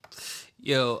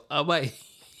Yo, I might.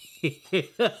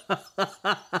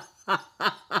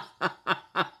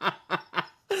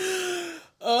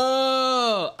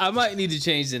 Oh, I might need to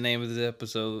change the name of this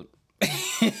episode.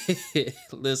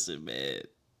 Listen, man.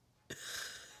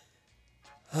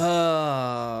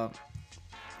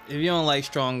 If you don't like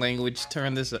strong language,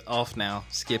 turn this off now.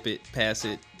 Skip it, pass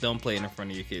it. Don't play it in front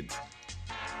of your kids.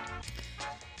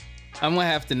 I'm gonna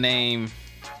have to name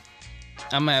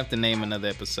another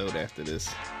episode after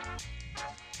this.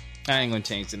 I ain't gonna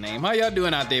change the name. How y'all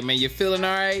doing out there, man? You feeling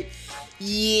all right?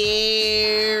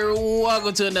 Yeah.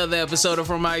 Welcome to another episode of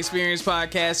From My Experience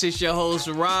Podcast. It's your host,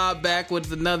 Rob, back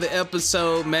with another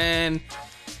episode, man.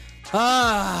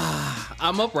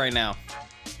 I'm up right now.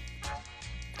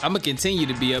 I'm gonna continue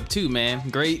to be up too, man.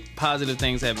 Great positive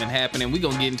things have been happening. We're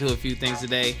gonna get into a few things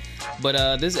today.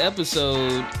 But this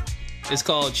episode is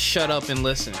called Shut Up and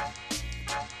Listen.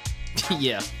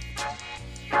 Yeah.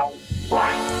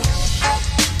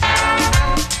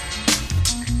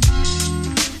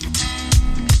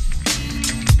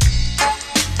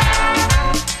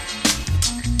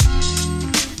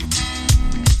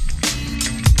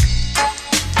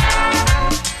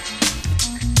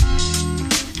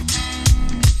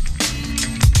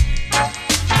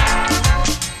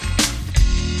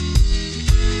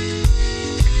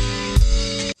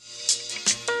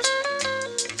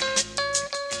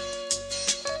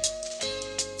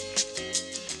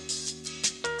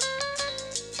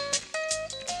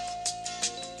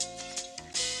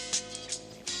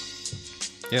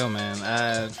 Yo, man,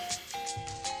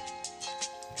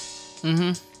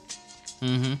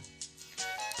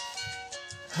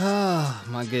 Oh,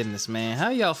 my goodness, man. How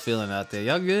y'all feeling out there?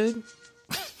 Y'all good?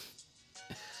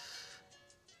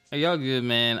 Are y'all good,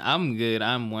 man? I'm good.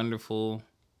 I'm wonderful.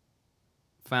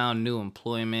 Found new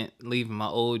employment, leaving my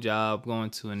old job,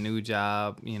 going to a new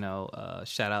job. You know,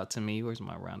 shout out to me. Where's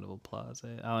my round of applause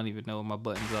at? I don't even know where my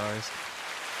buttons are.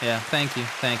 Yeah, thank you.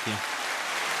 Thank you.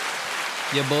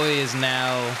 Your boy is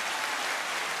now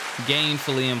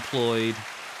gainfully employed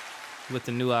with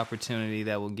a new opportunity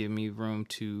that will give me room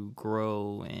to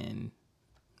grow and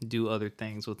do other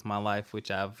things with my life, which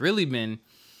I've really been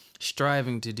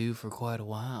striving to do for quite a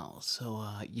while. So,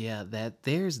 yeah,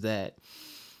 there's that.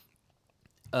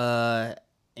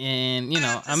 And, you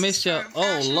know, I missed y'all.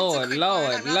 Oh, Lord.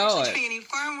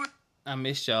 I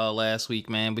missed y'all last week,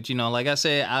 man. But, you know, like I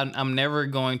said, I'm never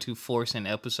going to force an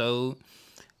episode.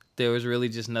 There was really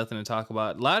just nothing to talk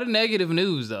about. A lot of negative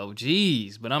news, though.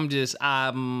 Jeez. But I'm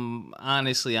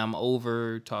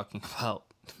over talking about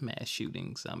mass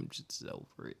shootings. I'm just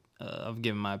over it. I've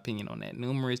given my opinion on that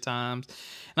numerous times.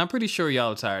 And I'm pretty sure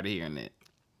y'all are tired of hearing it.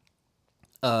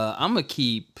 I'm going to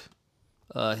keep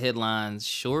headlines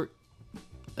short.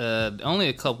 Only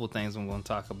a couple things I'm going to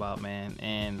talk about, man.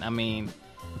 And, I mean,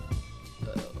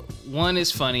 one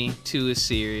is funny. Two is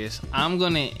serious.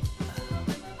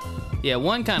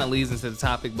 One kind of leads into the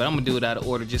topic, but I'm going to do it out of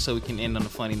order just so we can end on a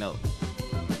funny note.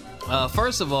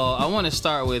 First of all, I want to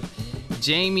start with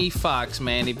Jamie Foxx,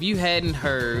 man. If you hadn't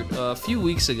heard, a few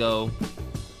weeks ago,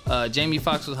 Jamie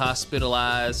Foxx was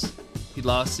hospitalized. He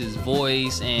lost his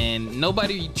voice, and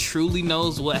nobody truly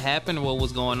knows what happened or what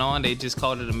was going on. They just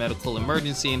called it a medical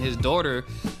emergency, and his daughter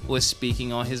was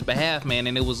speaking on his behalf, man,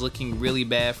 and it was looking really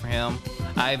bad for him.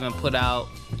 I even put out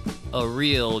a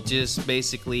reel just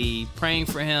basically praying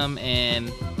for him and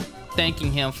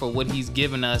thanking him for what he's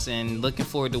given us and looking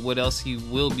forward to what else he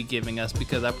will be giving us,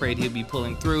 because I prayed he'll be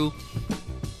pulling through.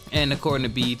 And according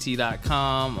to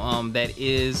BET.com, that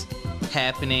is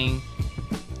happening,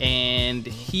 and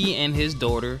he and his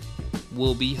daughter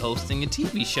will be hosting a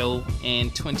TV show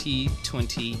in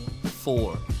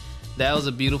 2024. That was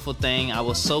a beautiful thing. I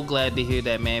was so glad to hear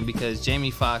that, man, because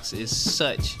Jamie Foxx is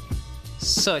such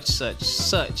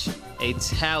a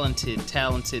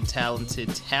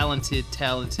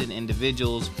talented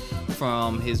individuals,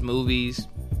 from his movies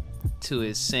to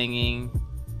his singing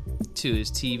to his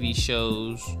TV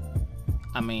shows.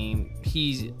 I mean,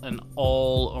 he's an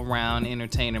all-around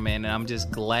entertainer, man, and I'm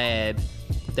just glad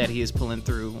that he is pulling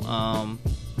through. I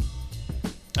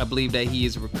believe that he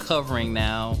is recovering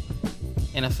now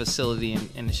in a facility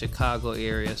in the Chicago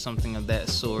area, something of that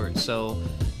sort. So,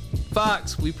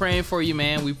 Fox, we praying for you,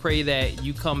 man. We pray that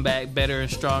you come back better and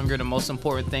stronger. The most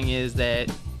important thing is that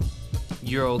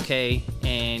you're okay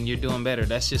and you're doing better.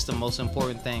 That's just the most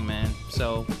important thing, man.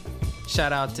 So,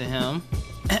 shout out to him.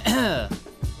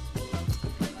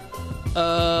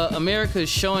 America is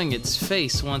showing its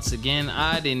face once again.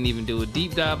 I didn't even do a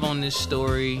deep dive on this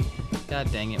story. God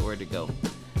dang it, where'd it go?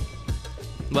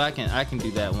 Well, I can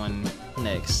do that one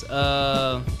next.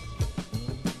 Ja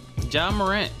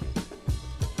Morant.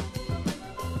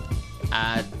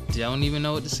 I don't even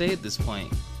know what to say at this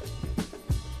point.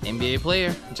 NBA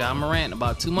player Ja Morant,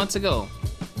 about 2 months ago,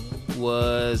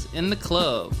 was in the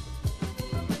club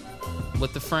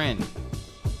with a friend.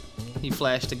 He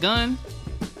flashed a gun,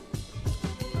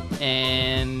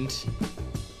 and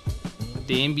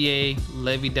the NBA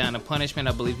levied down a punishment.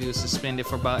 I believe he was suspended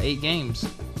for about 8 games.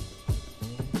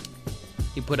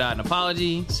 He put out an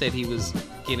apology, said he was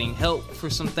getting help for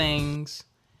some things,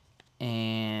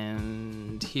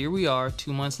 and here we are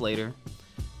 2 months later.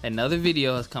 Another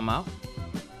video has come out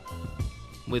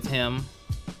with him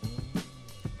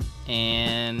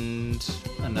and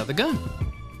another gun.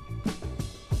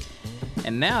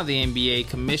 And now the NBA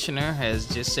commissioner has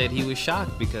just said he was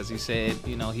shocked because he said,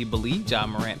 he believed Ja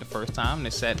Morant the first time. They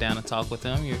sat down and talked with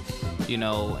him,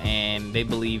 and they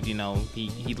believed, he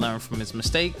learned from his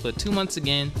mistake. But 2 months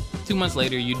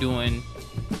later, you're doing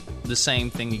the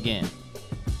same thing again.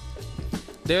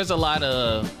 There's a lot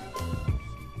of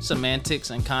semantics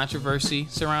and controversy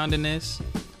surrounding this.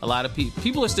 A lot of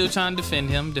people are still trying to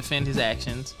defend his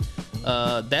actions.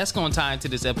 That's going to tie into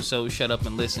this episode, Shut Up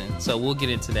and Listen. So we'll get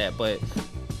into that, but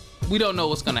we don't know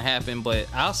what's going to happen. But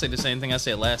I'll say the same thing I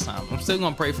said last time. I'm still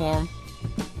going to pray for him.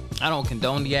 I don't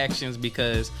condone the actions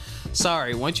because,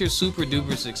 once you're super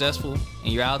duper successful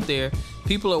and you're out there,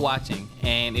 people are watching.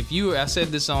 And I said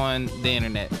this on the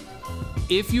internet,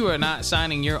 if you are not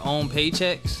signing your own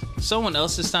paychecks, someone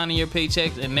else is signing your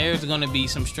paychecks, and there's going to be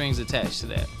some strings attached to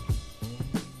that.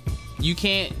 You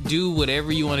can't do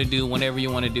whatever you want to do, whenever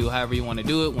you want to do, however you want to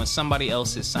do it, when somebody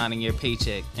else is signing your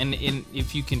paycheck. And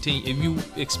if you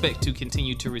expect to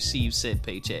continue to receive said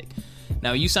paycheck.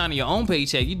 Now, you signing your own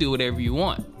paycheck, you do whatever you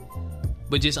want.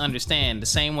 But just understand, the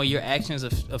same way your actions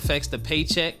affects the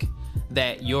paycheck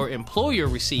that your employer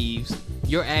receives,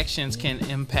 your actions can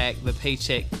impact the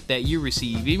paycheck that you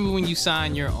receive, even when you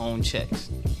sign your own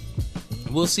checks.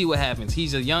 We'll see what happens.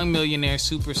 He's a young millionaire,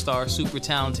 superstar, super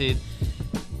talented.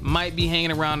 Might be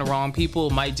hanging around the wrong people,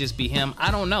 might just be him.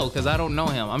 I don't know, because I don't know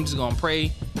him. I'm just going to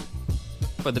pray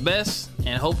for the best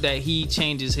and hope that he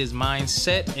changes his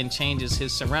mindset and changes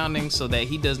his surroundings so that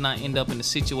he does not end up in a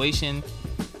situation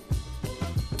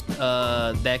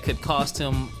that could cost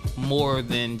him more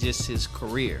than just his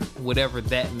career, whatever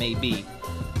that may be.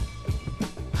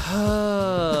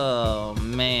 Oh,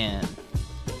 man.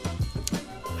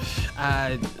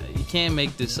 You can't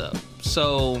make this up.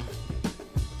 So,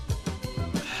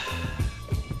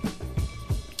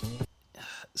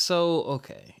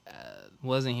 okay,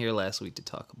 wasn't here last week to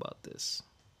talk about this.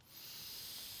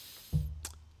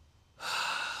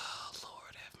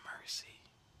 Lord have mercy.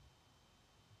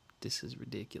 This is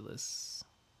ridiculous.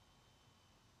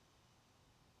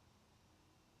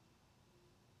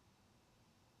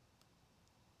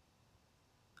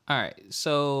 All right,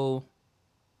 so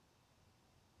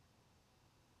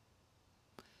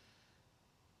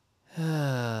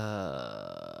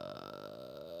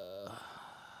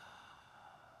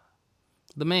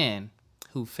the man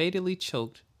who fatally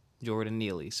choked Jordan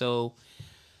Neely. So,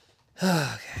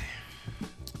 okay.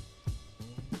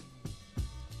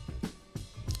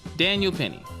 Daniel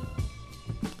Penny.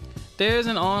 There's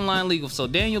an online legal... So,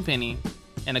 Daniel Penny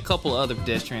and a couple other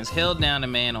pedestrians held down a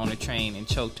man on a train and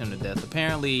choked him to death.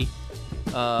 Apparently,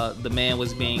 the man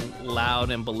was being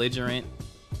loud and belligerent,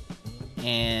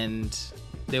 and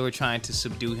they were trying to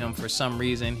subdue him for some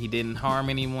reason. He didn't harm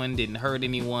anyone, didn't hurt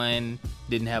anyone,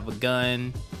 didn't have a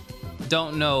gun.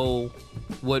 Don't know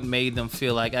what made them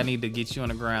feel like, I need to get you on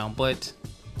the ground. But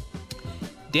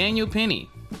Daniel Penny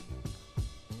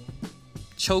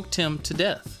choked him to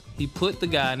death. He put the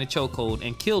guy in a chokehold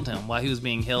and killed him while he was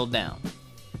being held down.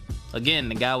 Again,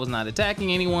 the guy was not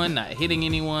attacking anyone, not hitting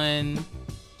anyone.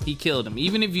 He killed him.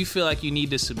 Even if you feel like you need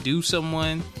to subdue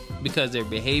someone because their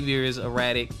behavior is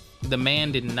erratic, the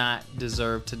man did not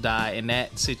deserve to die, and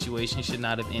that situation should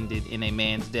not have ended in a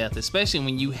man's death, especially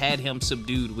when you had him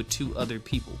subdued with 2 other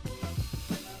people.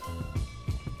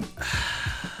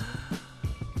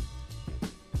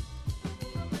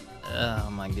 Oh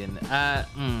my goodness.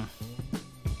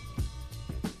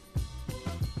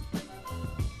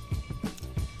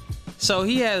 So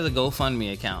he has a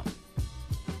GoFundMe account.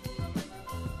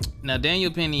 Now,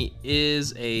 Daniel Penny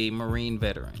is a Marine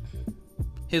veteran.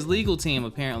 His legal team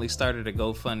apparently started a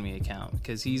GoFundMe account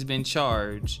because he's been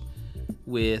charged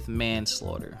with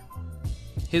manslaughter.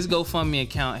 His GoFundMe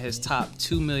account has topped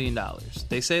 $2 million.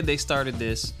 They said they started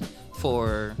this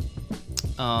to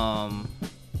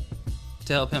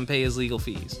help him pay his legal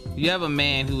fees. You have a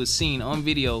man who was seen on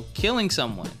video killing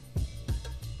someone.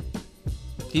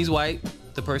 He's white.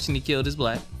 The person he killed is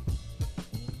black.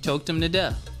 Choked him to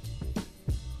death.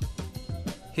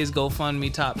 His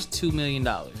GoFundMe tops $2 million.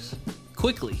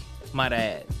 Quickly, might I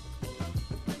add.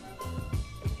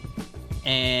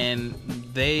 and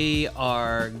they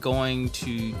are going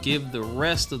to give the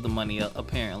rest of the money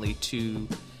apparently to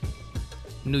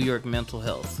New York Mental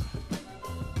Health.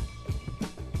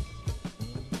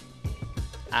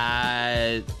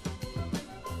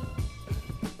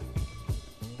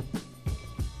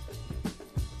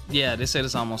 Yeah, they said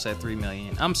it's almost at $3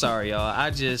 million. I'm sorry, y'all.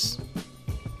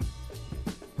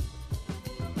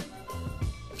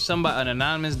 An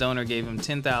anonymous donor gave him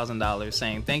 $10,000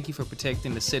 saying, "Thank you for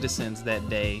protecting the citizens that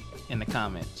day," in the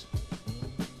comments.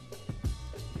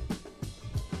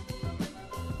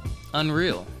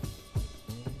 Unreal.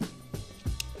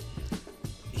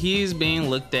 He is being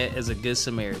looked at as a good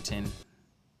Samaritan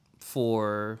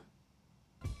for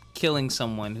killing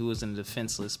someone who was in a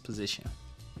defenseless position.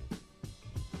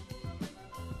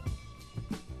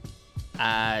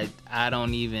 I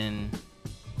don't even...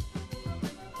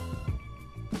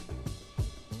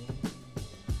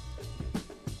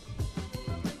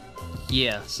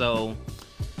 Yeah, so...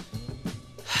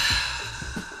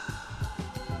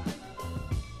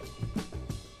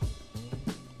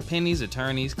 Penny's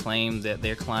attorneys claimed that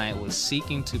their client was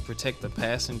seeking to protect the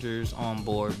passengers on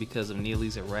board because of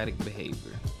Neely's erratic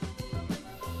behavior.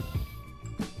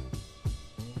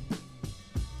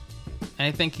 And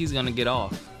I think he's gonna get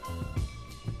off.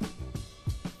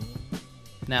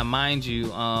 Now, mind you,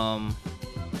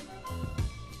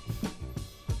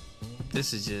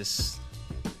 this is just...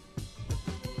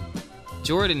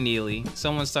 Jordan Neely,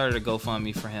 someone started a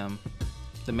GoFundMe for him,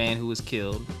 the man who was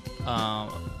killed.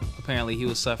 Apparently he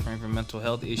was suffering from mental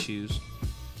health issues.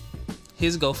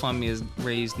 His GoFundMe has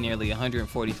raised nearly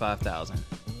 $145,000.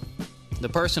 The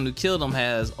person who killed him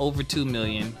has over $2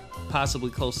 million, possibly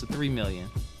close to $3 million.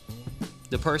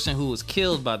 The person who was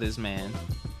killed by this man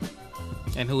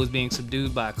and who was being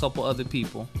subdued by a couple other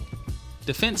people,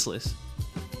 defenseless,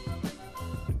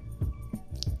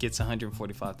 gets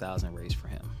 $145,000 raised for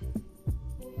him.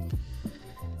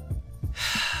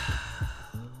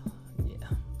 Yeah.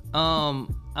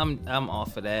 I'm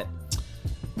off of that.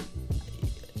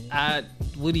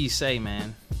 What do you say,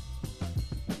 man?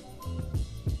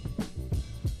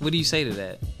 What do you say to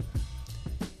that?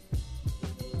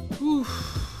 Whew.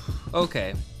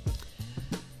 Okay.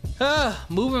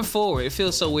 Moving forward. It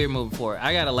feels so weird moving forward.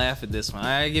 I gotta laugh at this one.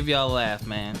 I gotta give y'all a laugh,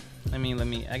 man.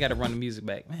 I gotta run the music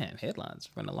back. Man, headlines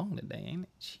run along today, ain't it?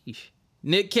 Sheesh.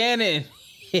 Nick Cannon.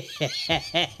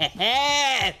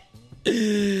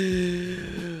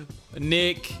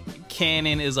 Nick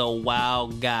Cannon is a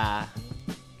wild guy.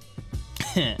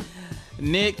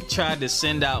 Nick tried to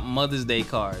send out Mother's Day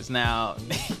cards. Now,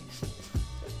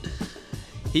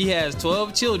 he has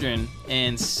 12 children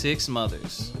and 6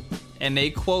 mothers. And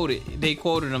they quoted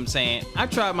him saying, "I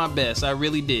tried my best, I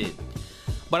really did.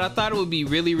 But I thought it would be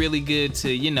really, really good to,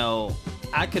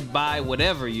 I could buy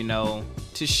whatever,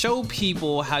 to show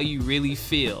people how you really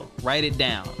feel. Write it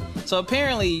down." So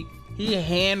apparently, he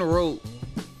hand wrote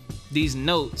these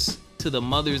notes to the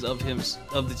mothers of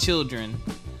the children,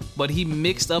 but he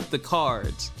mixed up the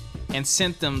cards and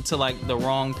sent them to the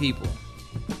wrong people.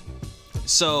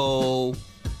 So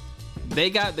they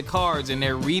got the cards and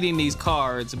they're reading these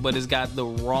cards, but it's got the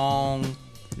wrong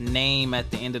name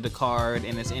at the end of the card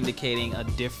and it's indicating a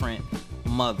different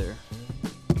mother.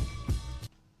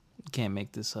 You can't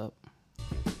make this up.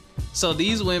 So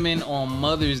these women on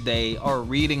Mother's Day are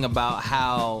reading about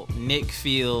how Nick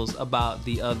feels about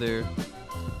the other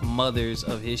mothers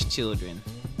of his children.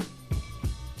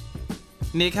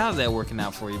 Nick, how's that working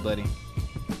out for you, buddy?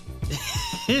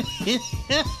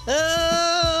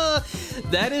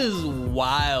 That is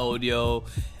wild, yo.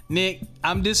 Nick,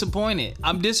 I'm disappointed.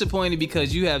 I'm disappointed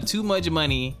because you have too much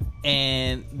money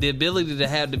and the ability to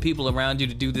have the people around you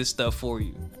to do this stuff for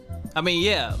you.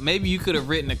 Yeah, maybe you could have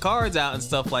written the cards out and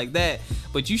stuff like that,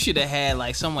 but you should have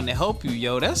had someone to help you,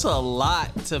 yo. That's a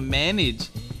lot to manage.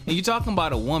 And you're talking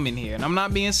about a woman here, and I'm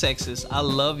not being sexist. I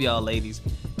love y'all ladies.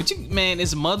 But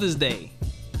it's Mother's Day.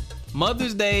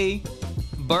 Mother's Day,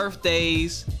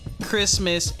 birthdays,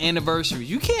 Christmas, anniversaries.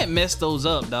 You can't mess those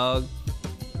up, dog.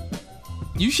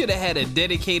 You should have had a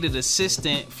dedicated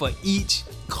assistant for each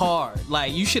card.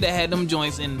 You should have had them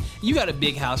joints, and you got a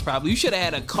big house probably. You should have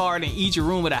had a card in each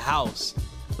room of the house.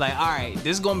 Alright,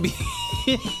 this is gonna be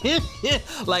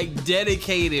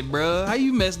dedicated, bro. How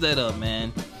you mess that up,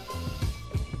 man?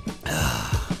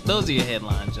 Those are your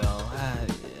headlines, y'all.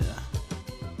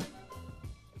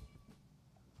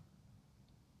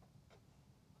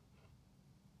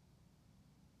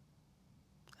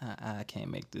 I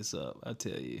can't make this up, I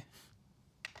tell you.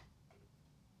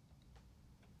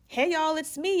 Hey y'all,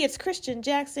 it's me. It's Christian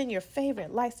Jackson, your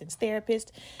favorite licensed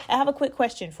therapist. I have a quick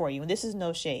question for you, and this is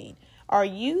no shade. Are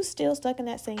you still stuck in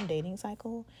that same dating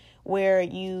cycle where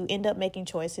you end up making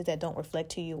choices that don't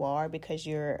reflect who you are because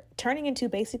you're turning into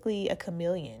basically a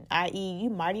chameleon, i.e., you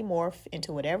mighty morph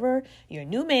into whatever your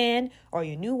new man or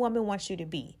your new woman wants you to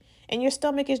be? And your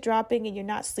stomach is dropping and you're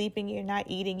not sleeping, you're not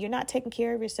eating, you're not taking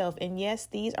care of yourself. And yes,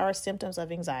 these are symptoms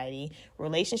of anxiety.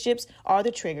 Relationships are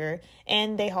the trigger,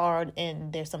 and they hard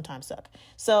and they sometimes suck.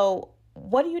 So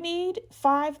what do you need?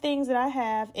 5 things that I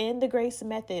have in the Grace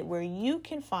Method where you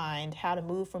can find how to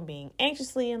move from being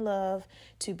anxiously in love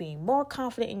to being more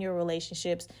confident in your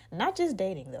relationships. Not just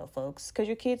dating though, folks, because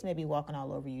your kids may be walking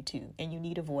all over you too, and you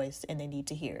need a voice and they need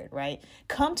to hear it, right?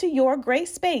 Come to your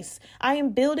Grace Space. I am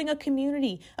building a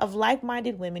community of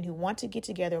like-minded women who want to get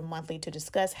together monthly to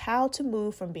discuss how to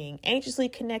move from being anxiously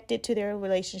connected to their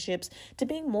relationships to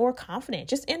being more confident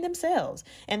just in themselves.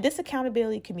 And this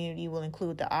accountability community will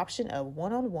include the option of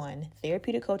one-on-one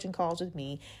therapeutic coaching calls with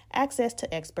me, access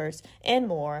to experts, and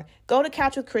more. Go to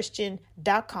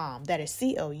couchwithchristian.com. That is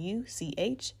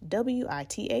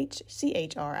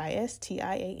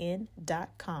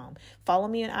CouchWithChristian.com. Follow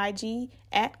me on IG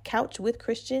at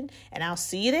couchwithchristian, and I'll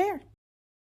see you there.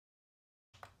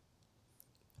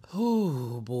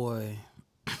 Oh boy.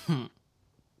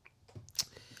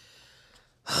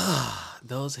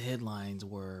 Those headlines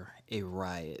were a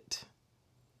riot.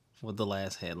 Well, the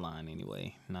last headline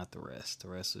anyway, not the rest. The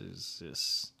rest is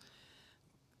just,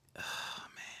 oh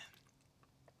man.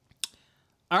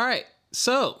 All right,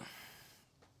 so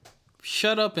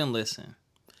shut up and listen.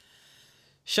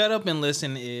 Shut up and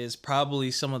listen is probably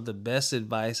some of the best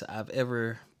advice I've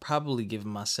ever probably given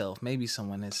myself. Maybe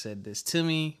someone has said this to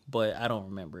me, but I don't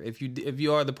remember. If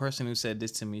you are the person who said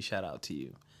this to me, shout out to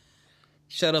you.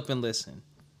 Shut up and listen.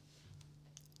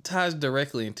 Ties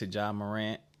directly into Ja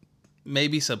Morant.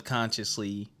 Maybe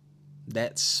subconsciously,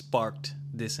 that sparked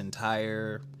this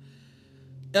entire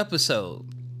episode.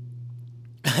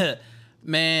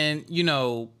 Man, you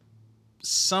know,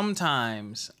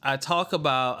 sometimes I talked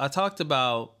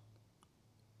about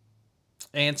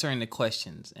answering the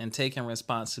questions and taking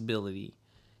responsibility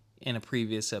in a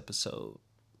previous episode.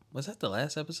 Was that the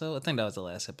last episode? I think that was the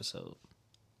last episode.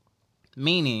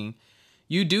 Meaning,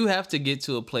 you do have to get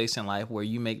to a place in life where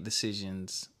you make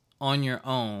decisions on your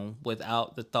own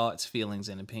without the thoughts, feelings,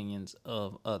 and opinions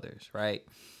of others, right?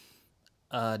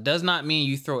 Does not mean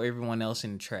you throw everyone else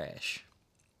in the trash.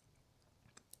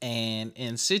 And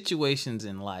in situations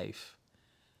in life,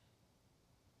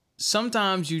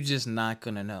 sometimes you're just not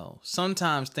going to know.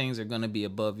 Sometimes things are going to be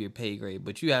above your pay grade,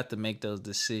 but you have to make those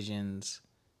decisions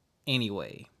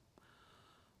anyway.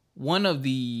 One of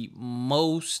the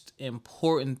most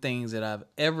important things that I've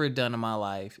ever done in my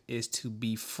life is to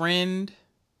befriend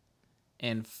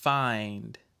and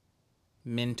find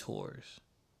mentors.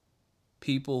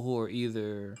 People who are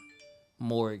either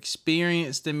more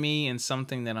experienced than me in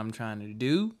something that I'm trying to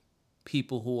do.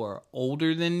 People who are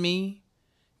older than me.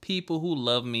 People who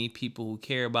love me. People who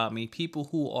care about me. People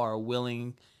who are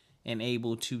willing and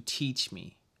able to teach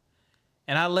me.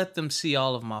 And I let them see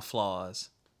all of my flaws.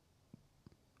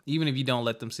 Even if you don't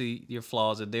let them see your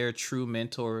flaws, if they're a true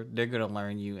mentor, they're going to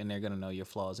learn you and they're going to know your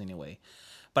flaws anyway.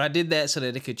 But I did that so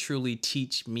that it could truly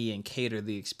teach me and cater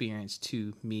the experience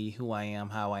to me, who I am,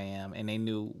 how I am, and they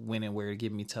knew when and where to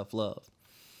give me tough love.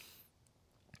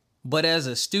 But as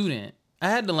a student, I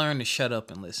had to learn to shut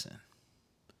up and listen.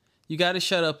 You got to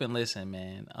shut up and listen,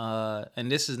 man. And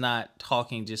this is not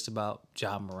talking just about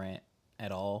Ja Morant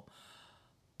at all,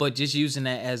 but just using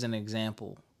that as an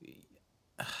example.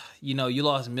 You know, you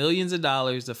lost millions of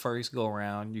dollars the first go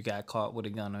around. You got caught with a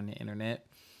gun on the internet.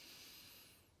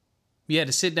 You had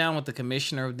to sit down with the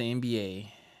commissioner of the NBA.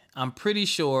 I'm pretty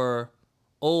sure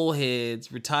old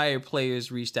heads, retired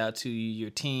players reached out to you, your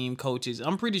team, coaches.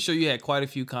 I'm pretty sure you had quite a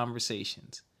few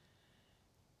conversations.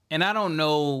 And I don't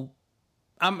know,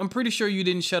 I'm pretty sure you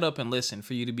didn't shut up and listen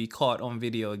for you to be caught on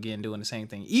video again doing the same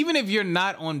thing. Even if you're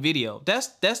not on video, that's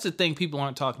the thing people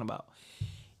aren't talking about.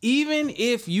 Even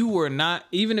if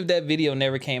that video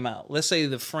never came out, let's say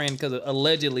the friend, because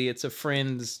allegedly it's a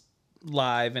friend's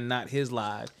live and not his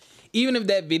live. Even if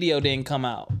that video didn't come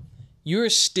out, you're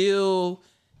still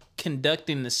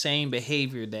conducting the same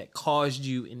behavior that caused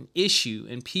you an issue,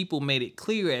 and people made it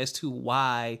clear as to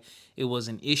why it was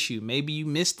an issue. Maybe you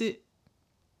missed it.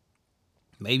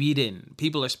 Maybe you didn't.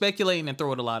 People are speculating and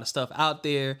throwing a lot of stuff out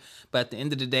there, but at the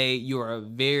end of the day, you are a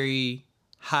very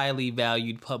highly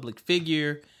valued public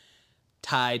figure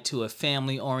tied to a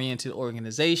family-oriented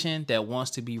organization that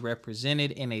wants to be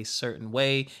represented in a certain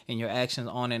way, and your actions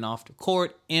on and off the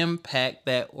court impact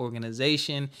that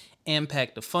organization,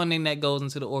 impact the funding that goes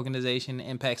into the organization,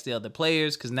 impacts the other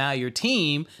players, because now your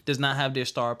team does not have their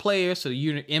star players, so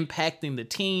you're impacting the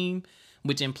team.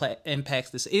 which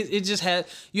impacts this. It just has,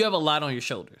 you have a lot on your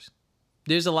shoulders.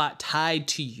 There's a lot tied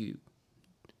to you.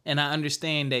 And I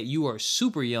understand that you are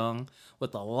super young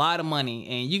with a lot of money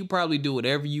and you can probably do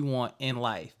whatever you want in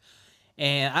life.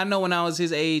 And I know when I was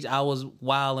his age, I was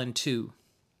wilding too.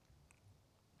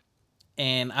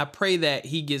 And I pray that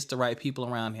he gets the right people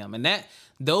around him. And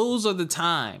those are the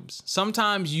times.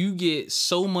 Sometimes you get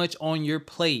so much on your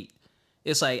plate.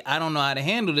 It's like, I don't know how to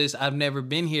handle this. I've never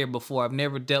been here before. I've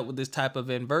never dealt with this type of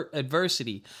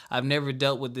adversity. I've never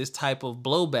dealt with this type of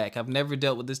blowback. I've never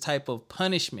dealt with this type of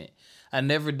punishment. I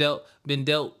never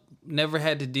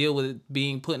had to deal with it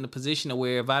being put in a position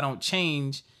where if I don't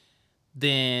change,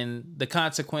 then the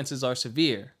consequences are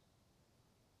severe.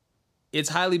 It's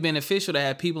highly beneficial to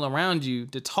have people around you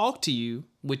to talk to you,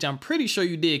 which I'm pretty sure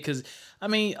you did. Because, I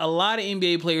mean, a lot of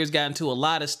NBA players got into a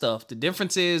lot of stuff. The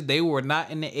difference is they were not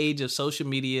in the age of social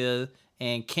media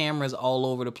and cameras all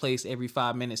over the place every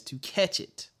 5 minutes to catch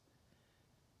it.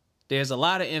 There's a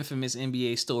lot of infamous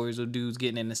NBA stories of dudes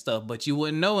getting into stuff, but you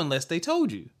wouldn't know unless they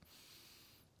told you.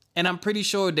 And I'm pretty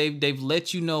sure they've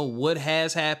let you know what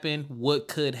has happened, what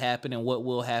could happen, and what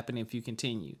will happen if you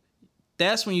continue.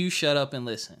 That's when you shut up and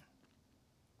listen.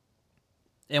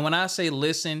 And when I say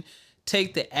listen,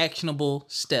 take the actionable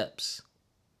steps.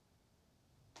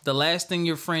 The last thing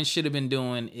your friend should have been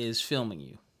doing is filming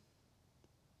you.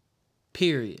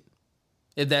 Period.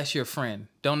 If that's your friend,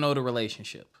 don't know the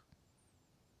relationship.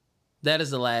 That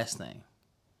is the last thing.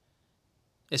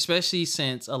 Especially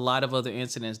since a lot of other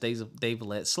incidents they've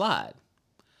let slide.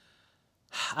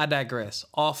 I digress.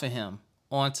 Off of him,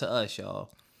 on to us,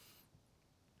 y'all.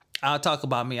 I'll talk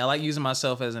about me. I like using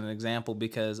myself as an example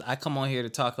because I come on here to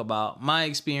talk about my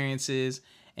experiences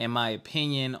and my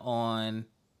opinion on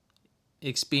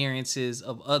experiences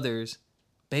of others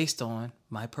based on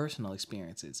my personal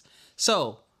experiences.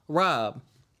 So, Rob,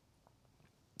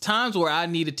 times where I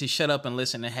needed to shut up and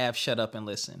listen and have shut up and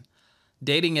listen.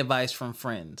 Dating advice from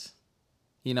friends.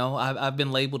 You know, I've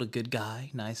been labeled a good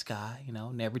guy, nice guy, you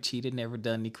know, never cheated, never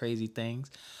done any crazy things.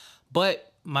 But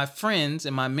my friends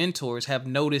and my mentors have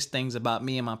noticed things about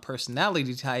me and my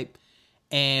personality type.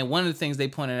 And one of the things they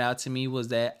pointed out to me was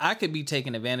that I could be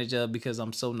taken advantage of because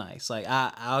I'm so nice. Like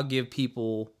I'll give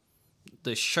people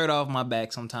the shirt off my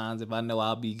back sometimes if I know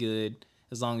I'll be good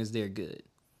as long as they're good.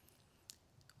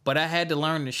 But I had to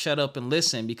learn to shut up and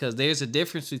listen because there's a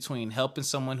difference between helping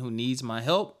someone who needs my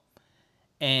help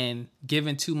and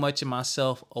giving too much of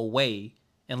myself away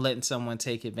and letting someone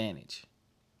take advantage.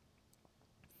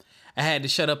 I had to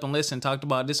shut up and listen. Talked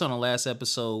about this on the last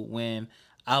episode when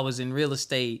I was in real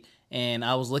estate and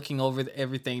I was looking over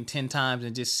everything 10 times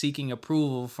and just seeking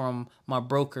approval from my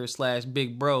broker /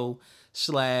 big bro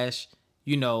 /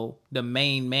 you know, the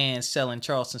main man selling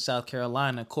Charleston, South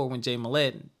Carolina, Corwin J.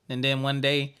 Millett. And then one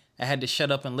day I had to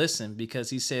shut up and listen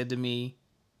because he said to me,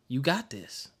 you got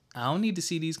this. I don't need to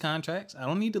see these contracts. I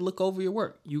don't need to look over your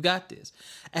work. You got this.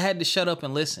 I had to shut up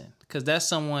and listen because that's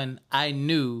someone I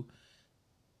knew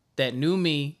that knew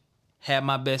me, had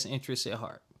my best interests at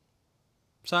heart.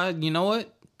 So you know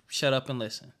what? Shut up and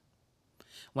listen.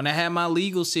 When I had my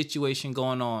legal situation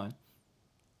going on,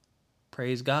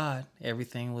 praise God,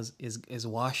 everything is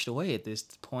washed away at this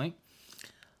point.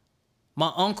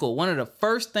 My uncle, one of the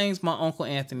first things my Uncle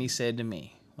Anthony said to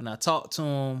me when I talked to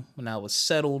him, when I was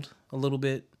settled a little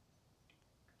bit,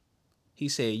 he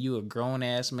said, you a grown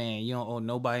ass man. You don't owe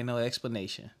nobody no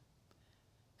explanation.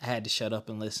 I had to shut up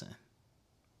and listen.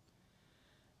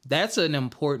 That's an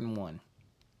important one.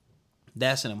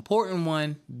 That's an important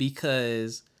one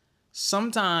because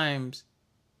sometimes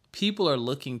people are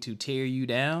looking to tear you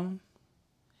down.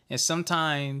 And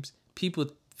sometimes people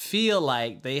feel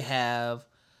like they have,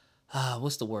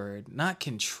 what's the word? Not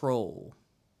control.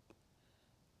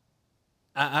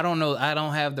 I don't know. I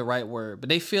don't have the right word. But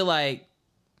they feel like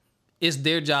it's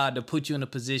their job to put you in a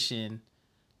position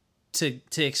to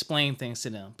explain things to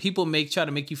them. People try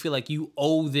to make you feel like you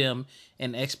owe them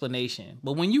an explanation.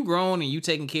 But when you grown and you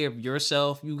taking care of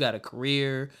yourself, you got a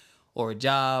career or a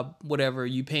job, whatever,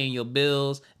 you paying your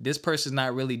bills, this person's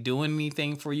not really doing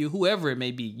anything for you, whoever it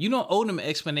may be. You don't owe them an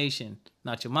explanation.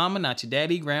 Not your mama, not your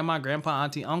daddy, grandma, grandpa,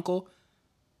 auntie, uncle.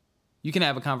 You can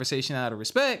have a conversation out of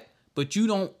respect, but you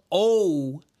don't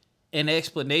owe an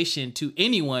explanation to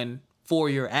anyone for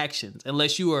your actions,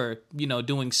 unless you are, you know,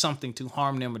 doing something to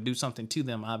harm them or do something to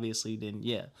them, obviously, then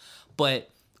yeah. But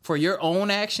for your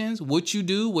own actions, what you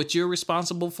do, what you're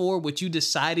responsible for, what you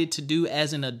decided to do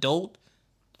as an adult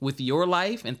with your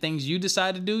life and things you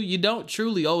decide to do, you don't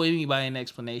truly owe anybody an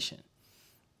explanation.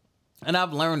 And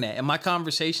I've learned that. And my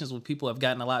conversations with people have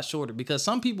gotten a lot shorter because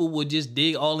some people will just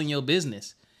dig all in your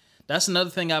business. That's another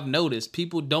thing I've noticed.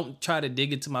 People don't try to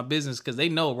dig into my business because they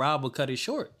know Rob will cut it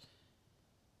short.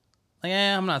 Like,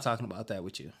 I'm not talking about that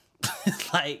with you.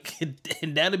 Like,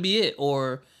 and that'll be it.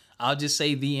 Or I'll just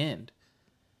say the end.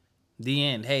 The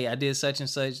end. Hey, I did such and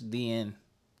such. The end.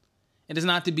 And it's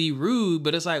not to be rude,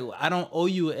 but it's like, I don't owe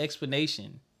you an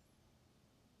explanation.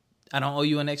 I don't owe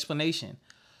you an explanation.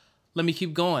 Let me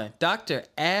keep going. Dr.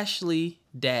 Ashley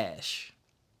Dash.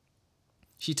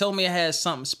 She told me I had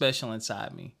something special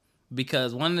inside me.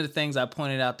 Because one of the things I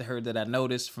pointed out to her that I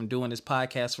noticed from doing this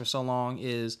podcast for so long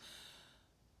is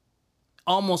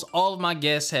almost all of my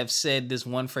guests have said this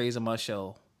one phrase on my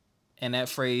show. And that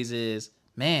phrase is,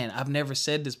 man, I've never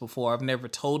said this before. I've never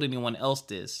told anyone else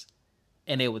this.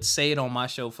 And they would say it on my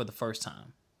show for the first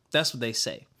time. That's what they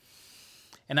say.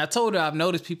 And I told her I've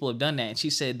noticed people have done that. And she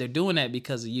said they're doing that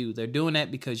because of you. They're doing that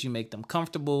because you make them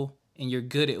comfortable and you're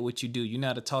good at what you do. You know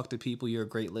how to talk to people. You're a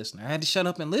great listener. I had to shut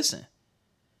up and listen.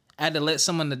 I had to let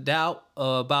some of the doubt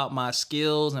about my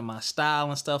skills and my style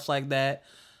and stuff like that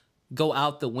go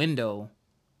out the window.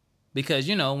 Because,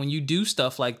 you know, when you do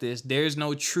stuff like this, there's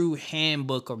no true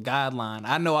handbook or guideline.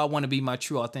 I know I want to be my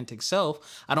true authentic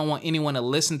self. I don't want anyone to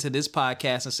listen to this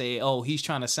podcast and say, oh, he's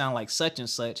trying to sound like such and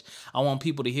such. I want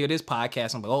people to hear this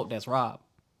podcast and be, oh, that's Rob.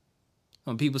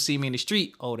 When people see me in the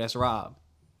street, oh, that's Rob.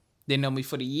 They know me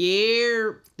for the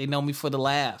year. They know me for the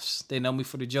laughs. They know me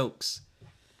for the jokes.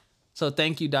 So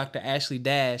thank you, Dr. Ashley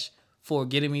Dash, for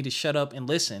getting me to shut up and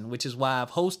listen, which is why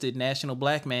I've hosted National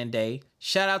Black Man Day.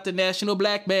 Shout out to National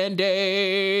Black Man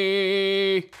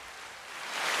Day.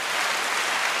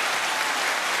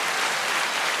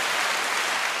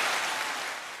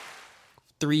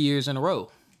 Three years in a row.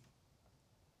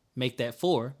 Make that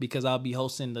 4 because I'll be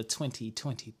hosting the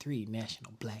 2023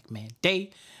 National Black Man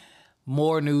Day.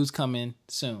 More news coming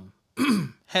soon.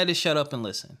 Had to shut up and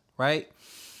listen, right?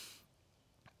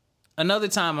 Another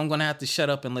time I'm going to have to shut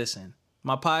up and listen.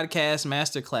 My podcast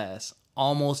masterclass,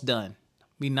 almost done.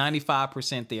 Be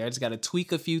 95% there. I just got to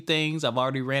tweak a few things. I've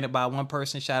already ran it by one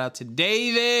person. Shout out to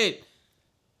David.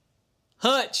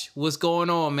 Hutch, what's going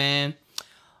on, man?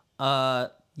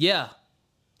 Yeah,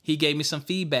 he gave me some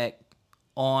feedback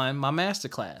on my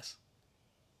masterclass.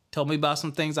 Told me about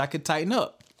some things I could tighten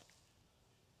up.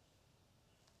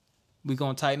 We're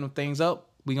going to tighten things up.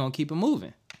 We're going to keep it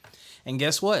moving. And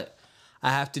guess what? I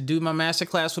have to do my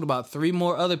masterclass with about 3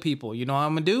 more other people. You know what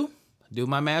I'm going to do? Do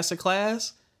my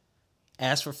masterclass,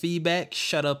 ask for feedback,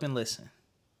 shut up and listen.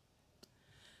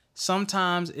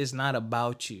 Sometimes it's not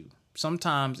about you.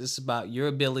 Sometimes it's about your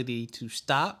ability to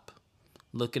stop,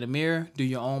 look in the mirror, do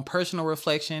your own personal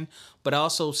reflection, but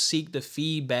also seek the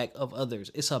feedback of others.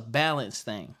 It's a balance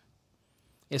thing.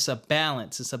 It's a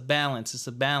balance. It's a balance. It's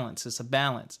a balance. It's a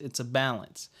balance. It's a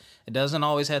balance. It doesn't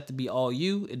always have to be all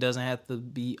you. It doesn't have to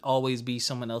be always be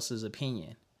someone else's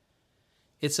opinion.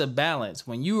 It's a balance.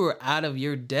 When you are out of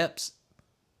your depths,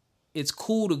 it's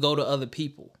cool to go to other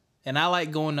people. And I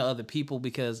like going to other people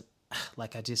because,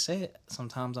 like I just said,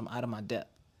 sometimes I'm out of my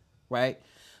depth, right?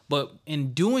 But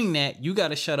in doing that, you got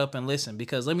to shut up and listen.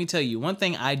 Because let me tell you, one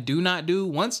thing I do not do,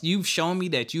 once you've shown me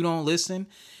that you don't listen,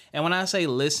 and when I say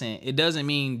listen, it doesn't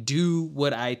mean do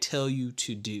what I tell you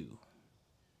to do.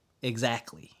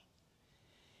 Exactly.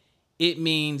 It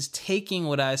means taking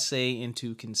what I say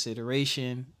into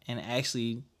consideration and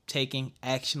actually taking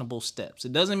actionable steps.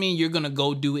 It doesn't mean you're going to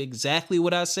go do exactly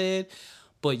what I said,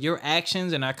 but your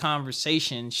actions and our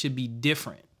conversation should be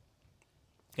different,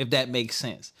 if that makes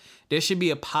sense. There should be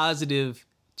a positive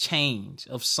change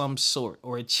of some sort,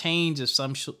 or a change of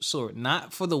some sort,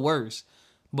 not for the worse,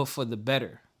 but for the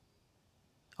better.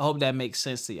 I hope that makes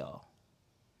sense to y'all.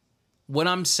 What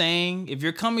I'm saying, if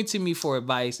you're coming to me for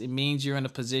advice, it means you're in a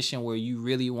position where you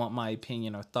really want my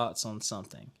opinion or thoughts on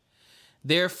something.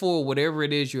 Therefore, whatever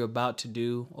it is you're about to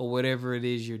do or whatever it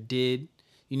is you did,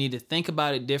 you need to think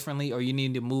about it differently, or you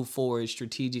need to move forward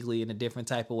strategically in a different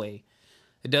type of way.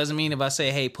 It doesn't mean if I say,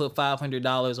 hey, put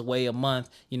 $500 away a month,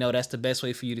 you know, that's the best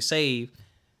way for you to save,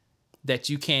 that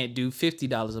you can't do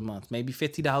 $50 a month. Maybe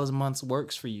 $50 a month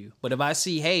works for you. But if I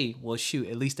see, hey, well, shoot,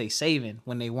 at least they saving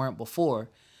when they weren't before.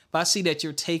 If I see that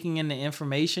you're taking in the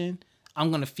information, I'm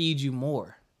going to feed you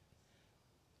more.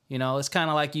 You know, it's kind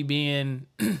of like you being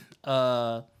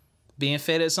fed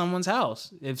at someone's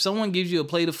house. If someone gives you a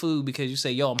plate of food because you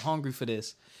say, yo, I'm hungry for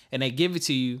this, and they give it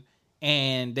to you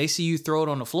and they see you throw it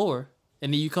on the floor,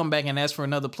 and then you come back and ask for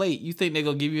another plate, you think they're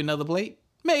going to give you another plate?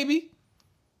 Maybe.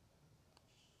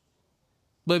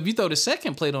 But if you throw the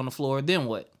second plate on the floor, then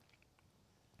what?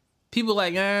 People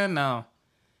like, no.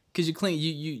 Because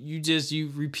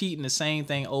you repeating the same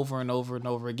thing over and over and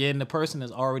over again. The person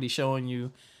is already showing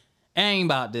you, I ain't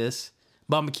about this.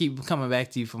 But I'm going to keep coming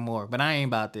back to you for more. But I ain't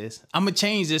about this. I'm going to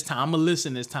change this time. I'm going to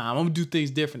listen this time. I'm going to do things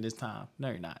different this time. No,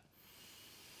 you're not.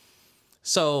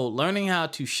 So learning how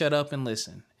to shut up and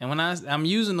listen. And when I'm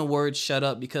using the word shut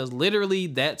up because literally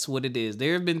that's what it is.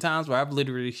 There have been times where I've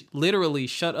literally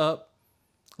shut up.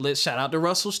 Let's shout out to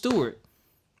Russell Stewart,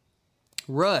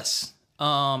 Russ,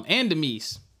 and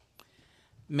Demise.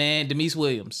 Man, Demise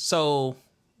Williams. So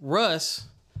Russ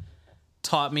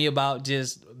taught me about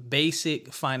just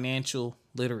basic financial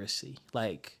literacy.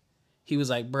 Like, he was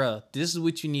like, bruh, this is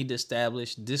what you need to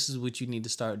establish. This is what you need to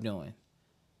start doing.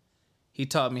 He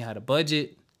taught me how to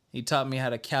budget. He taught me how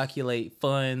to calculate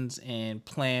funds and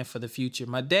plan for the future.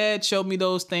 My dad showed me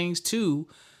those things too,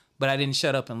 but I didn't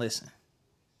shut up and listen.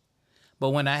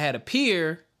 But when I had a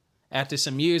peer, after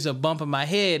some years of bumping my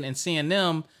head and seeing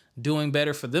them doing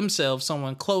better for themselves,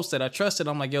 someone close that I trusted,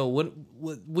 I'm like, yo,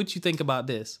 what you think about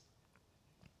this?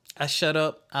 I shut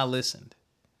up, I listened.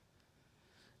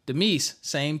 Demise,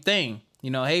 same thing.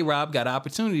 You know, hey, Rob, got an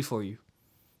opportunity for you.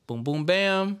 Boom, boom,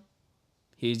 bam.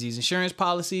 Here's these insurance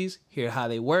policies. Here's how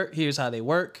they work. Here's how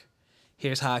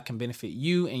it can benefit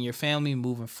you and your family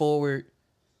moving forward.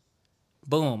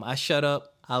 Boom. I shut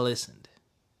up. I listened.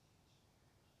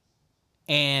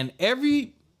 And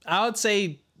I would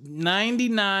say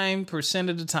 99%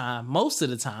 of the time, most of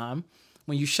the time,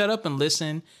 when you shut up and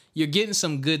listen, you're getting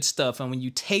some good stuff. And when you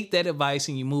take that advice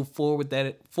and you move forward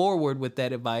with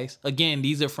that advice, again,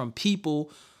 these are from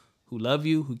people who love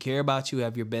you, who care about you,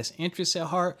 have your best interests at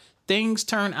heart. Things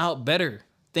turn out better.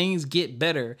 Things get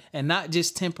better, and not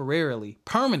just temporarily,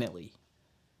 permanently.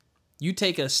 You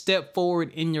take a step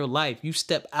forward in your life. You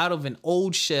step out of an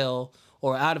old shell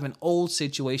or out of an old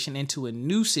situation into a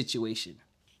new situation.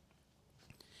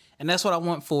 And that's what I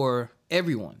want for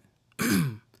everyone.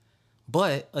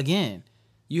 But again,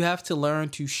 you have to learn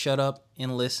to shut up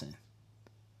and listen.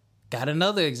 Got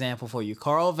another example for you.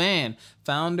 Carl Van,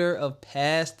 founder of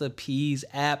Pass the Peas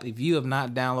app. If you have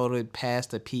not downloaded Pass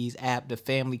the Peas app, the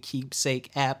family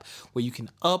keepsake app where you can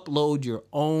upload your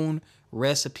own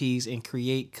recipes and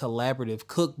create collaborative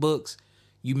cookbooks,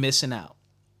 you missing out.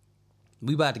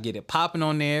 We about to get it popping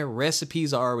on there.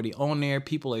 Recipes are already on there.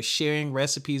 People are sharing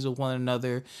recipes with one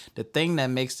another. The thing that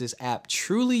makes this app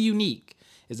truly unique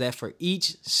is that for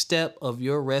each step of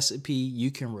your recipe,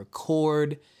 you can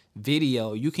record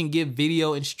video. You can give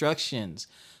video instructions.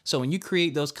 So when you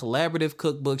create those collaborative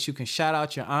cookbooks, you can shout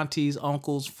out your aunties,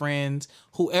 uncles, friends,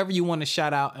 whoever you want to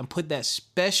shout out, and put that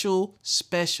special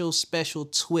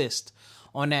twist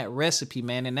on that recipe,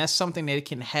 man. And that's something that it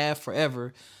can have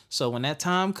forever. So when that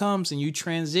time comes and you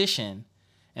transition,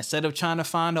 instead of trying to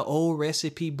find an old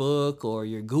recipe book or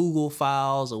your Google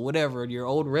files or whatever, your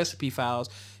old recipe files,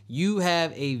 you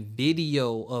have a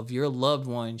video of your loved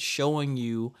one showing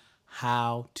you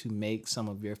how to make some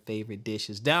of your favorite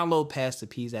dishes. Download Pass the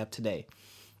Peas app today.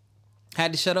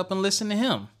 Had to shut up and listen to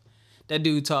him. That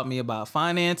dude taught me about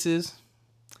finances.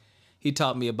 He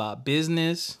taught me about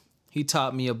business. He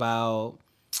taught me about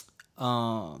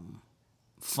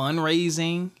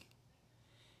fundraising.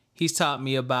 He's taught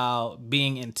me about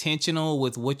being intentional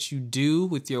with what you do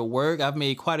with your work. I've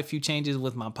made quite a few changes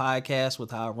with my podcast, with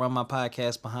how I run my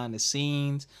podcast behind the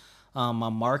scenes. My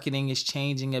marketing is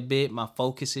changing a bit. My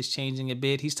focus is changing a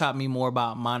bit. He's taught me more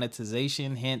about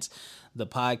monetization, hence the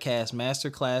podcast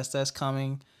masterclass that's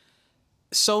coming.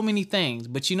 So many things.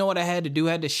 But you know what I had to do?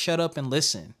 I had to shut up and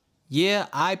listen. Yeah,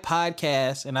 I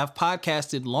podcast, and I've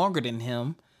podcasted longer than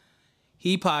him.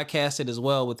 He podcasted as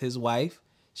well with his wife.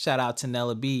 Shout out to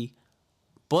Nella B.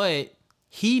 But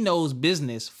he knows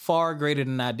business far greater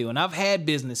than I do. And I've had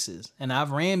businesses, and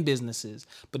I've ran businesses.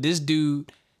 But this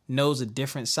dude knows a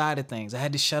different side of things. I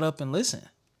had to shut up and listen.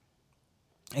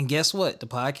 And guess what? The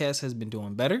podcast has been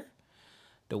doing better.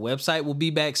 The website will be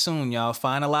back soon, y'all.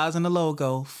 Finalizing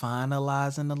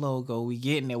the logo. We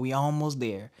getting there. We almost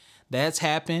there. That's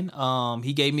happened.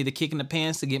 He gave me the kick in the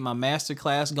pants to get my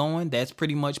masterclass going. That's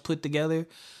pretty much put together.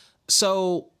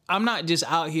 So I'm not just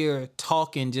out here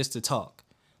talking just to talk.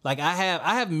 Like I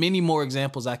have many more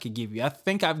examples I could give you. I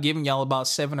think I've given y'all about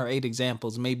 7 or 8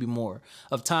 examples, maybe more,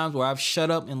 of times where I've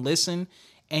shut up and listened,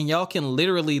 and y'all can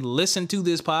literally listen to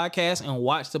this podcast and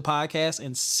watch the podcast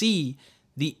and see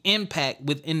the impact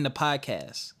within the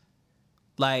podcast.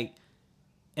 Like,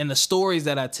 and the stories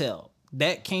that I tell,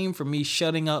 that came from me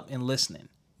shutting up and listening,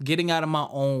 getting out of my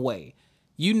own way.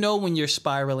 You know when you're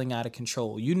spiraling out of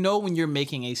control. You know when you're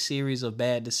making a series of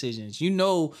bad decisions. You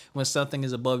know when something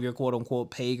is above your quote-unquote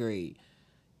pay grade.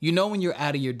 You know when you're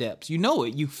out of your depths. You know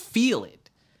it. You feel it.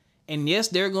 And yes,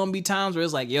 there are going to be times where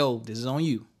it's like, yo, this is on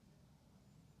you.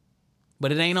 But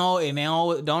don't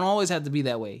always have to be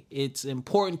that way. It's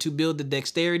important to build the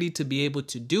dexterity to be able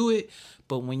to do it.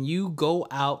 But when you go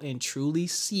out and truly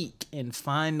seek and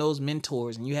find those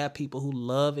mentors, and you have people who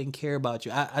love and care about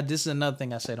you. This is another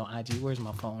thing I said on IG. Where's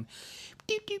my phone?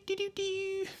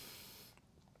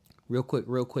 Real quick,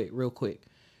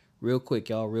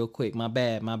 y'all. Real quick. My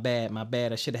bad.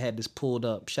 I should have had this pulled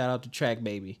up. Shout out to Track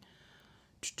Baby.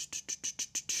 So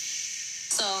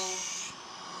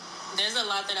there's a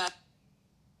lot that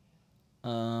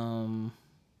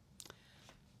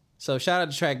So shout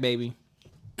out to Track Baby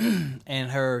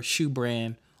and her shoe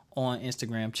brand on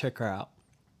Instagram. Check her out.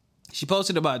 She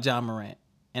posted about Ja Morant,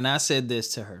 and I said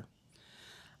this to her.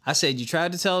 I said, you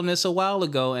tried to tell him this a while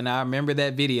ago, and I remember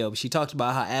that video. She talked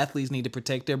about how athletes need to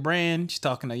protect their brand. She's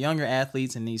talking to younger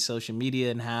athletes and these social media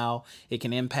and how it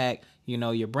can impact,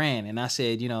 your brand. And I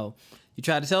said, you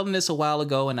tried to tell them this a while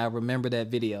ago, and I remember that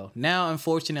video. Now,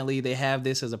 unfortunately, they have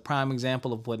this as a prime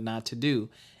example of what not to do.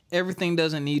 Everything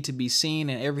doesn't need to be seen,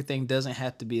 and everything doesn't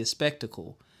have to be a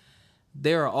spectacle.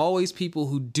 There are always people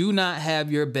who do not have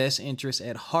your best interests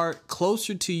at heart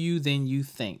closer to you than you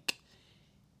think.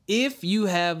 If you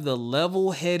have the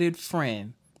level-headed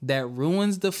friend that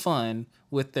ruins the fun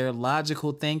with their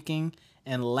logical thinking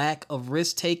and lack of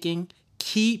risk-taking,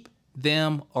 keep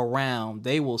them around.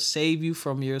 They will save you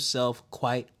from yourself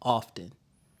quite often.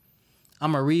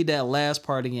 I'm going to read that last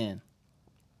part again.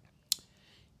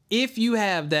 If you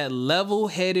have that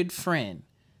level-headed friend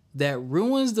that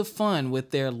ruins the fun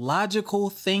with their logical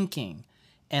thinking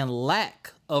and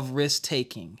lack of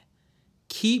risk-taking,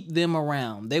 keep them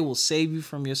around. They will save you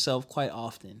from yourself quite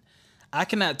often. I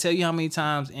cannot tell you how many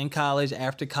times in college,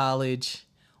 after college,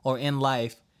 or in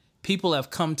life, people have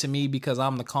come to me because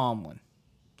I'm the calm one.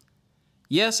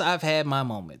 Yes, I've had my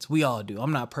moments. We all do.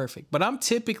 I'm not perfect. But I'm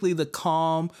typically the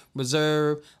calm,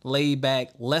 reserved, laid back,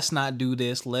 let's not do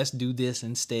this, let's do this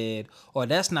instead. Or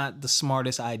that's not the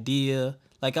smartest idea.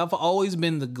 Like, I've always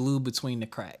been the glue between the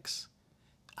cracks.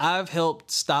 I've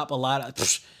helped stop a lot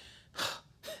of...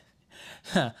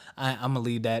 I'm going to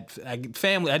leave that.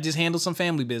 Family. I just handled some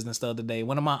family business the other day.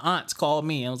 One of my aunts called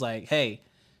me and was like, hey,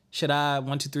 should I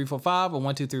 1, 2, 3, 4, 5 or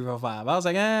 1, 2, 3, 4, 5? I was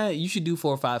like, you should do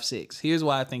 4, 5, 6. Here's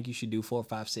why I think you should do 4,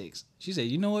 5, 6. She said,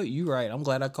 you know what? You're right. I'm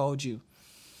glad I called you.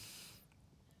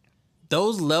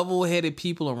 Those level-headed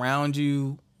people around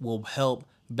you will help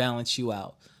balance you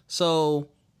out. So,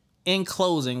 in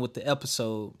closing with the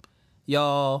episode,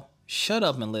 y'all, shut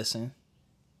up and listen.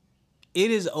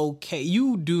 It is okay.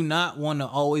 You do not want to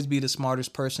always be the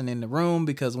smartest person in the room,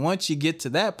 because once you get to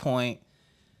that point,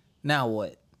 now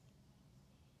what?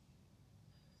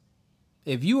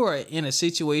 If you are in a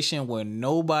situation where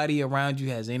nobody around you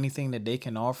has anything that they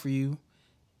can offer you,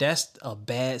 that's a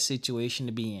bad situation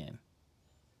to be in.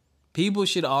 People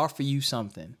should offer you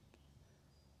something.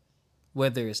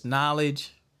 Whether it's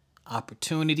knowledge,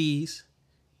 opportunities,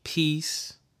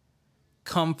 peace,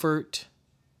 comfort,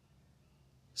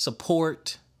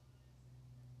 support.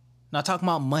 Not talking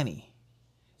about money.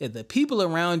 If the people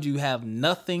around you have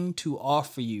nothing to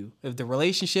offer you, if the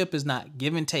relationship is not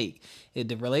give and take, if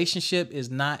the relationship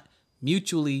is not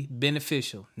mutually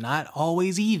beneficial, not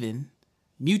always even,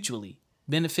 mutually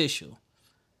beneficial,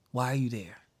 why are you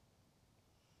there?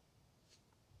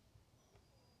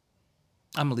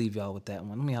 I'm going to leave y'all with that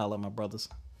one. Let me holler at my brothers.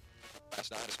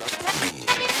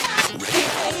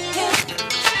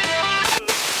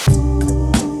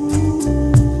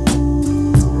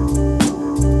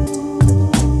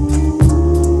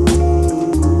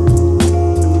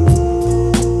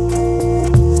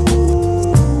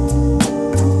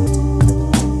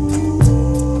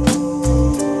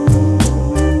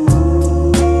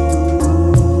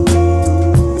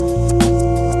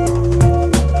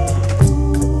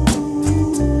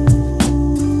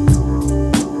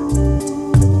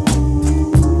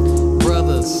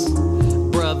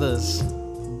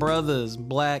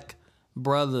 Black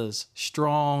brothers,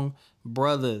 strong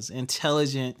brothers,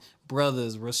 intelligent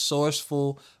brothers,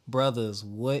 resourceful brothers.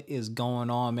 What is going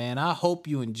on, man? I hope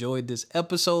you enjoyed this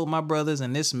episode, my brothers,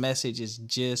 and this message is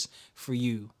just for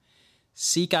you.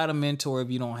 Seek out a mentor if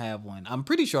you don't have one. I'm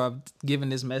pretty sure I've given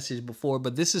this message before,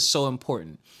 but this is so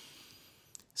important.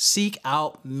 Seek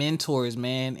out mentors,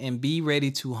 man, and be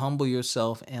ready to humble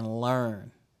yourself and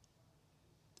learn.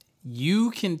 You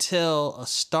can tell a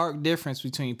stark difference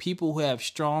between people who have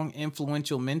strong,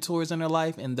 influential mentors in their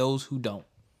life and those who don't.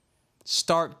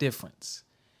 Stark difference.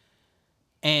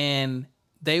 And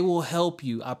they will help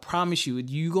you. I promise you,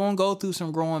 you're going to go through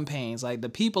some growing pains. Like the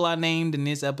people I named in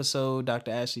this episode, Dr.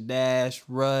 Ashley Dash,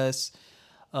 Russ,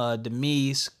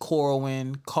 Demise,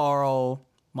 Corwin, Carl,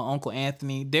 my Uncle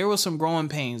Anthony. There were some growing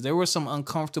pains. There were some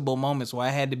uncomfortable moments where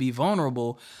I had to be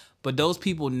vulnerable, but those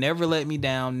people never let me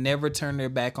down, never turned their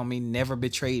back on me, never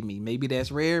betrayed me. Maybe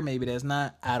that's rare, maybe that's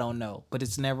not. I don't know, but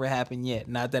it's never happened yet,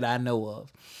 not that I know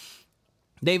of.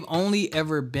 They've only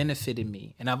ever benefited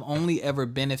me, and I've only ever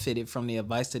benefited from the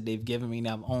advice that they've given me, and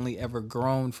I've only ever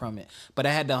grown from it. But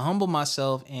I had to humble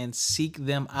myself and seek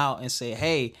them out and say,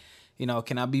 hey, you know,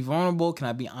 can I be vulnerable? Can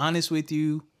I be honest with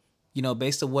you? You know,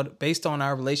 based on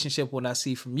our relationship, what I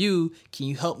see from you, can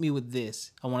you help me with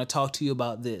this? I want to talk to you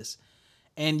about this.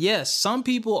 And yes, some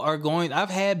people I've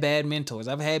had bad mentors.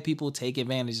 I've had people take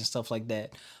advantage and stuff like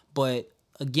that. But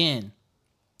again,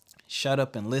 shut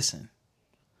up and listen.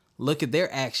 Look at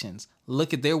their actions.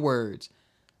 Look at their words.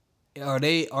 Are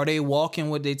they walking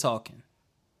what they talking?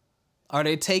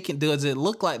 Does it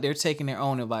look like they're taking their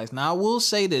own advice? Now, I will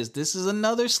say this. This is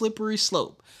another slippery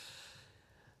slope.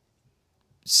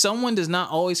 Someone does not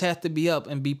always have to be up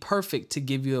and be perfect to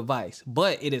give you advice,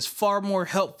 but it is far more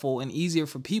helpful and easier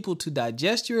for people to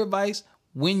digest your advice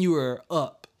when you are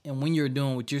up and when you're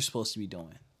doing what you're supposed to be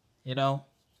doing. You know?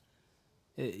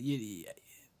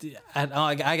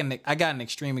 I got an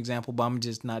extreme example, but I'm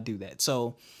just not do that.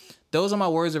 So those are my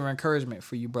words of encouragement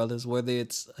for you, brothers, whether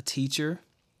it's a teacher,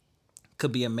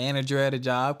 could be a manager at a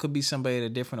job, could be somebody at a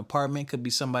different apartment, could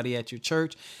be somebody at your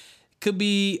church, could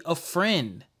be a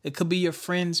friend. It could be your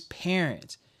friend's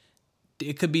parents.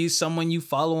 It could be someone you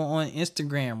follow on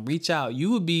Instagram. Reach out.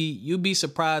 You'd be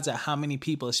surprised at how many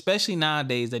people, especially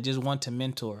nowadays, that just want to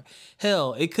mentor.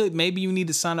 Hell, maybe you need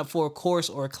to sign up for a course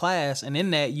or a class, and in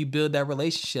that you build that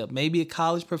relationship. Maybe a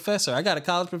college professor. I got a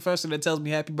college professor that tells me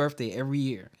happy birthday every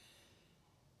year.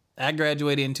 I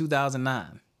graduated in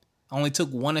 2009. I only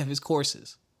took one of his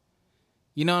courses.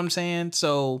 You know what I'm saying?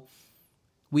 So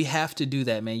we have to do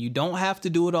that, man. You don't have to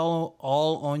do it all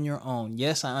on your own.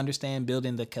 Yes, I understand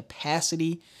building the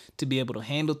capacity to be able to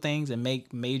handle things and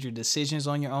make major decisions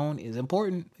on your own is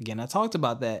important. Again, I talked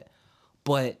about that.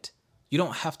 But you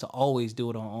don't have to always do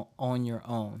it on your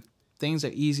own. Things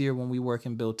are easier when we work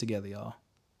and build together, y'all.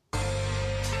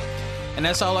 And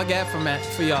that's all I got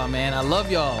for y'all, man. I love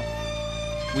y'all.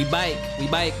 We back.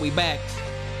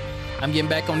 I'm getting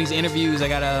back on these interviews. I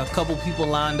got a couple people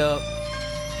lined up.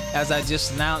 As I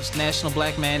just announced, National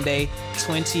Black Man Day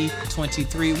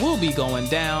 2023 will be going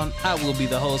down. I will be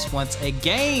the host once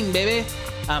again, baby.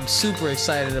 I'm super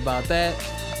excited about that.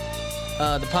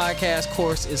 The podcast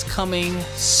course is coming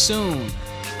soon.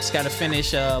 Just got to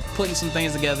finish putting some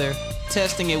things together,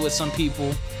 testing it with some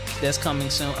people. That's coming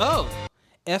soon. Oh,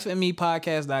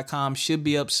 FMEpodcast.com should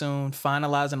be up soon.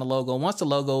 Finalizing the logo. Once the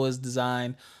logo is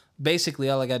designed, basically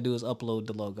all I got to do is upload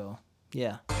the logo.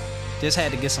 Yeah. Just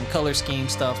had to get some color scheme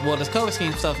stuff. Well, the color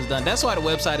scheme stuff is done. That's why the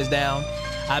website is down.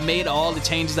 I made all the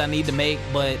changes I need to make,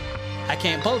 but I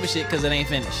can't publish it because it ain't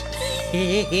finished.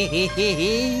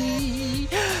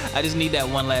 I just need that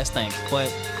one last thing.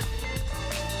 But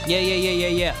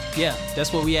yeah.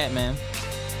 That's where we at, man.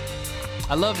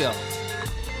 I love y'all.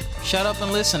 Shut up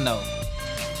and listen, though.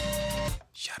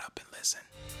 Shut up and listen.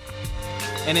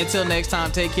 And until next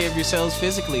time, take care of yourselves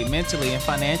physically, mentally, and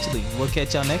financially. We'll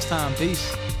catch y'all next time.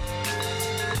 Peace.